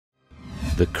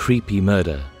The creepy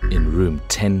murder in room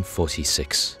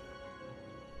 1046.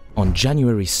 On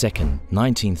January 2nd,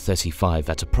 1935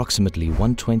 at approximately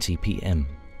 1:20 p.m.,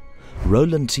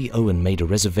 Roland T. Owen made a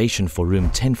reservation for room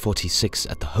 1046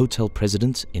 at the Hotel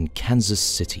President in Kansas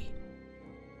City.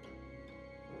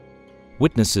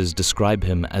 Witnesses describe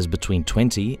him as between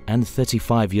 20 and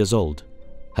 35 years old,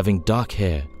 having dark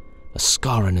hair, a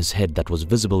scar on his head that was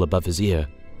visible above his ear,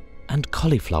 and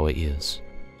cauliflower ears.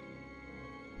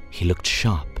 He looked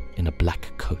sharp in a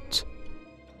black coat.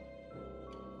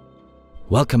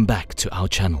 Welcome back to our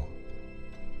channel.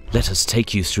 Let us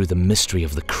take you through the mystery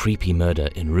of the creepy murder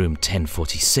in room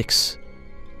 1046.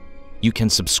 You can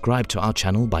subscribe to our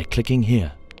channel by clicking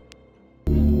here.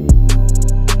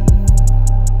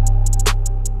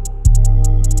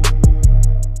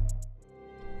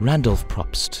 Randolph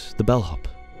Propst, the bellhop,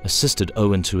 assisted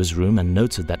Owen to his room and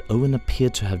noted that Owen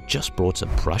appeared to have just brought a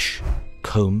brush,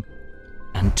 comb,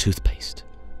 and toothpaste.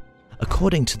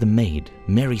 According to the maid,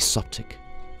 Mary Soptic,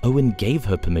 Owen gave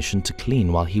her permission to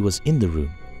clean while he was in the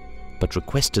room, but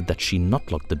requested that she not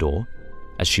lock the door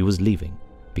as she was leaving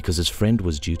because his friend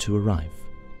was due to arrive.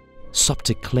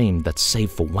 Soptic claimed that save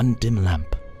for one dim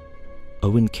lamp,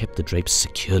 Owen kept the drapes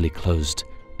securely closed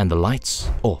and the lights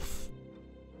off.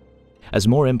 As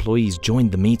more employees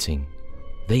joined the meeting,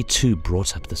 they too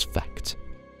brought up this fact.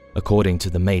 According to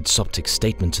the maid Soptic's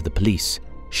statement to the police,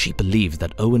 she believed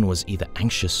that Owen was either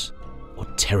anxious or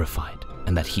terrified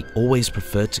and that he always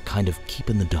preferred to kind of keep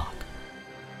in the dark.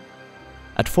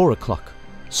 At 4 o'clock,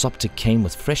 Soptic came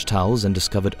with fresh towels and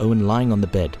discovered Owen lying on the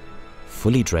bed,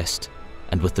 fully dressed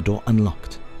and with the door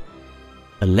unlocked.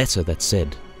 A letter that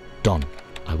said, "Don,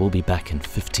 I will be back in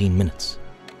 15 minutes.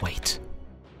 Wait,"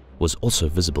 was also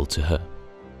visible to her.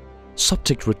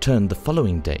 Soptic returned the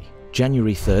following day,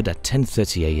 January 3rd at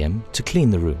 10:30 a.m. to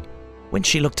clean the room. When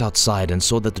she looked outside and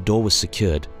saw that the door was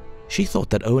secured, she thought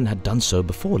that Owen had done so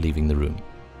before leaving the room.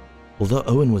 Although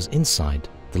Owen was inside,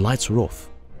 the lights were off,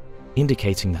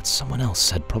 indicating that someone else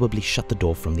had probably shut the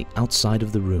door from the outside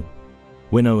of the room.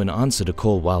 When Owen answered a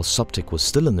call while Soptic was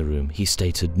still in the room, he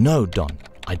stated, "No, Don,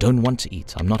 I don't want to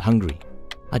eat. I'm not hungry.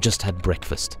 I just had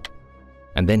breakfast."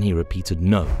 And then he repeated,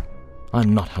 "No,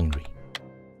 I'm not hungry."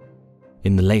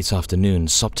 In the late afternoon,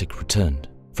 Soptic returned.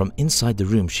 From inside the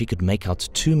room, she could make out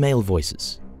two male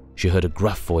voices. She heard a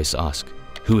gruff voice ask,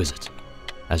 "Who is it?"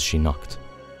 as she knocked.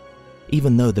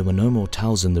 Even though there were no more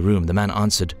towels in the room, the man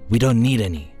answered, "We don't need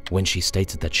any," when she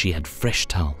stated that she had fresh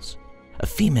towels. A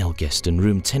female guest in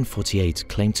room 1048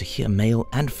 claimed to hear male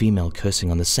and female cursing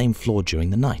on the same floor during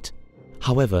the night.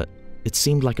 However, it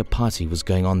seemed like a party was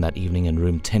going on that evening in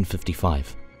room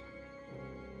 1055.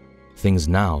 Things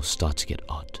now start to get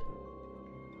odd.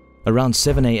 Around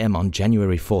 7 a.m. on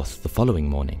January 4th, the following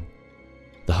morning,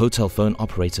 the hotel phone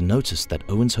operator noticed that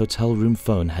Owen's hotel room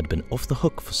phone had been off the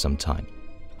hook for some time,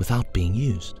 without being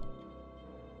used.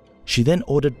 She then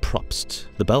ordered Propst,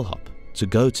 the bellhop, to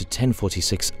go to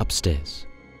 1046 upstairs.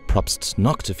 Propst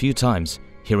knocked a few times,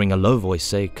 hearing a low voice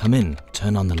say, "Come in,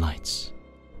 turn on the lights."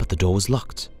 But the door was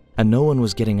locked, and no one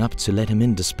was getting up to let him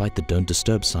in despite the "Don't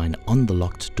Disturb" sign on the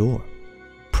locked door.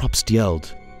 Propst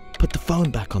yelled, "Put the phone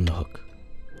back on the hook,"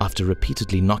 after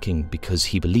repeatedly knocking because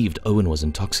he believed Owen was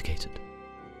intoxicated.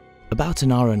 About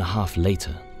an hour and a half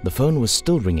later, the phone was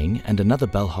still ringing and another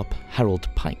bellhop, Harold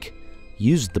Pike,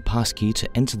 used the passkey to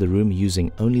enter the room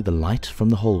using only the light from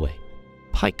the hallway.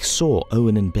 Pike saw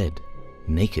Owen in bed,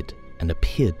 naked, and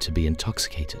appeared to be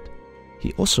intoxicated.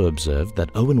 He also observed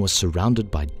that Owen was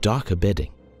surrounded by darker bedding.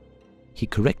 He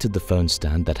corrected the phone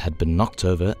stand that had been knocked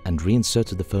over and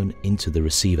reinserted the phone into the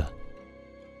receiver.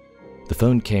 The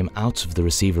phone came out of the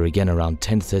receiver again around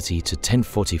 10:30 to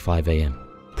 10:45 a.m.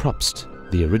 Propst,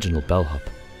 the original bellhop,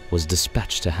 was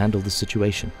dispatched to handle the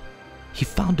situation. He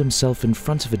found himself in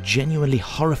front of a genuinely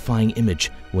horrifying image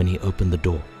when he opened the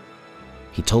door.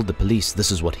 He told the police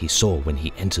this is what he saw when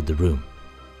he entered the room.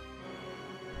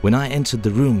 "When I entered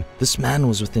the room, this man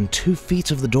was within 2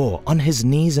 feet of the door, on his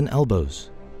knees and elbows,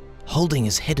 holding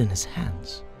his head in his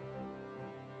hands.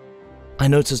 I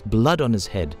noticed blood on his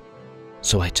head,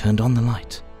 so I turned on the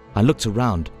light. I looked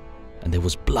around, and there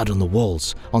was blood on the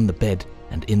walls, on the bed,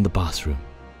 and in the bathroom.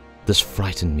 This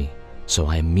frightened me, so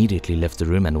I immediately left the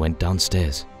room and went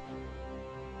downstairs."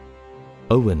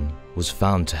 Owen was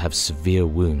found to have severe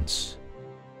wounds.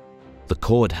 The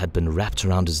cord had been wrapped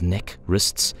around his neck,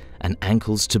 wrists, and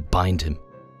ankles to bind him.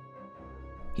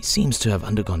 He seems to have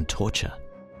undergone torture.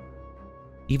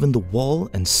 Even the wall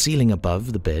and ceiling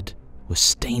above the bed were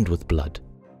stained with blood.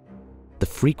 The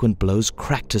frequent blows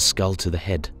cracked his skull to the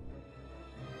head.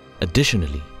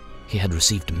 Additionally, he had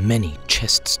received many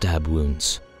chest stab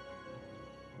wounds.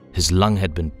 His lung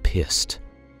had been pierced.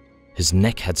 His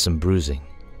neck had some bruising,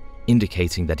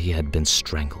 indicating that he had been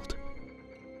strangled.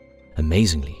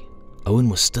 Amazingly, Owen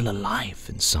was still alive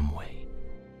in some way.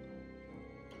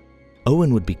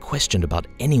 Owen would be questioned about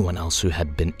anyone else who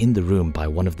had been in the room by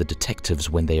one of the detectives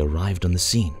when they arrived on the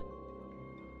scene.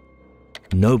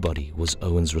 Nobody was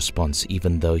Owen's response,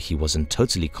 even though he wasn't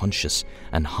totally conscious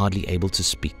and hardly able to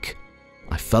speak.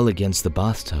 "I fell against the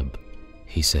bathtub,"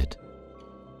 he said.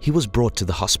 He was brought to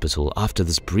the hospital after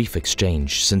this brief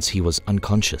exchange since he was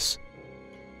unconscious.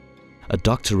 A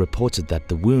doctor reported that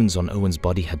the wounds on Owen's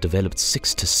body had developed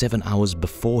 6 to 7 hours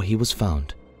before he was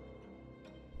found.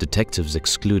 Detectives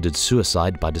excluded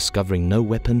suicide by discovering no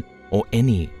weapon or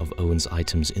any of Owen's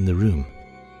items in the room.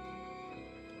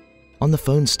 On the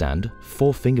phone stand,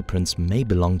 4 fingerprints may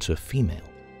belong to a female.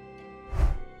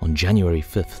 On January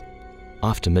 5th,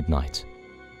 after midnight,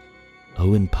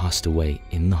 Owen passed away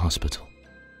in the hospital.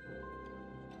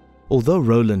 Although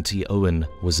Roland T. Owen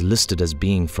was listed as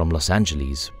being from Los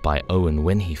Angeles by Owen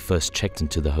when he first checked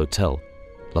into the hotel,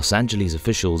 Los Angeles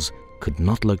officials could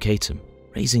not locate him,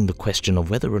 raising the question of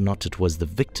whether or not it was the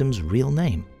victim's real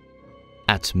name.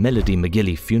 At Melody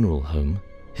McGilly Funeral Home,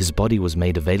 his body was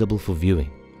made available for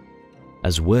viewing.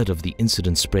 As word of the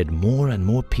incident spread, more and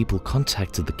more people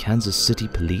contacted the Kansas City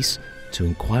police to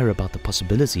inquire about the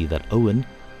possibility that Owen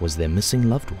was their missing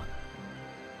loved one.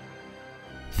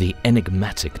 The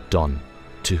enigmatic Don,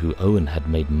 to who Owen had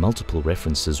made multiple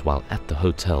references while at the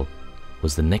hotel,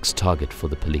 was the next target for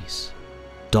the police.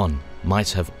 Don might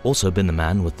have also been the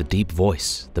man with the deep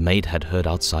voice the maid had heard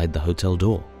outside the hotel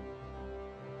door.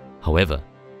 However,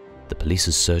 the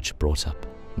police's search brought up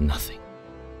nothing.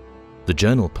 The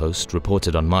Journal Post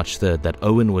reported on March 3rd that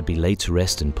Owen would be laid to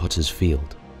rest in Potter's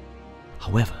Field.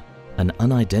 However, an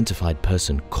unidentified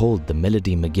person called the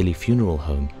Melody McGilly Funeral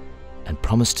Home and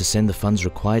promised to send the funds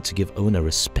required to give Owen a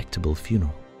respectable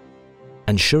funeral.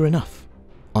 And sure enough,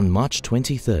 on March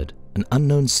 23rd, an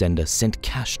unknown sender sent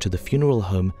cash to the funeral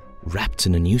home wrapped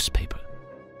in a newspaper.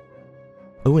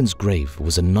 Owen's grave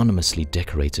was anonymously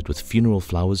decorated with funeral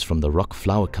flowers from the Rock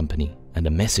Flower Company and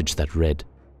a message that read,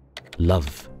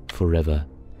 "Love forever,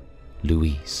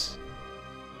 Louise."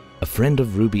 A friend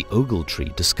of Ruby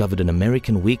Ogletree discovered an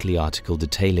American Weekly article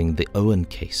detailing the Owen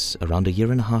case around a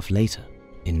year and a half later,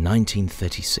 in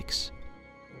 1936.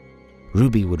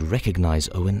 Ruby would recognize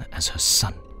Owen as her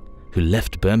son, who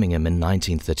left Birmingham in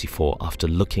 1934 after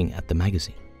looking at the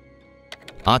magazine.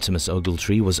 Artemis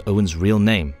Ogletree was Owen's real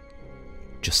name,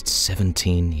 just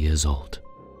 17 years old.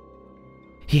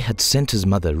 He had sent his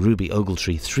mother, Ruby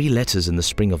Ogletree, 3 letters in the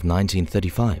spring of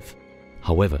 1935.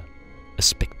 However, a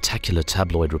spectacular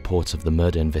tabloid report of the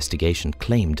murder investigation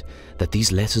claimed that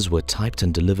these letters were typed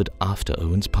and delivered after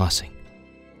Owen's passing.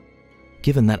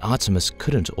 Given that Artemis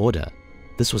couldn't order,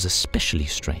 this was especially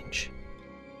strange.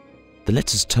 The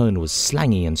letter's tone was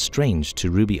slangy and strange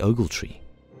to Ruby Ogletree.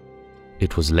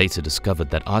 It was later discovered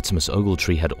that Artemis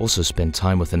Ogletree had also spent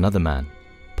time with another man,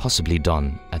 possibly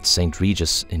Don, at St.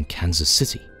 Regis in Kansas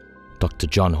City. Dr.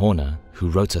 John Horner, who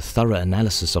wrote a thorough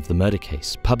analysis of the murder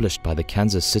case published by the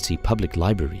Kansas City Public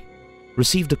Library,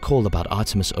 received a call about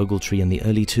Artemis Ogletree in the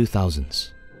early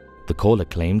 2000s. The caller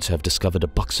claimed to have discovered a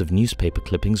box of newspaper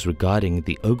clippings regarding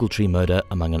the Ogletree murder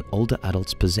among an older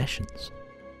adult's possessions.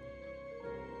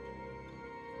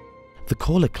 The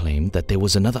caller claimed that there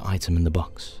was another item in the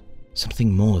box,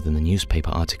 something more than the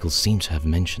newspaper articles seemed to have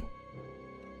mentioned.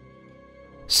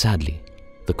 Sadly,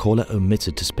 the caller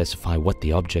omitted to specify what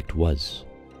the object was.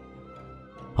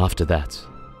 After that,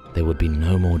 there would be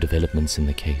no more developments in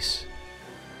the case,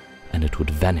 and it would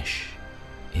vanish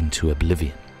into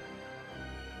oblivion.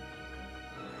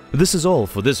 This is all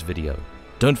for this video.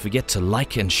 Don't forget to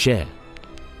like and share.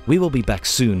 We will be back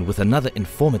soon with another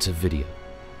informative video.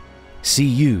 See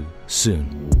you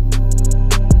soon.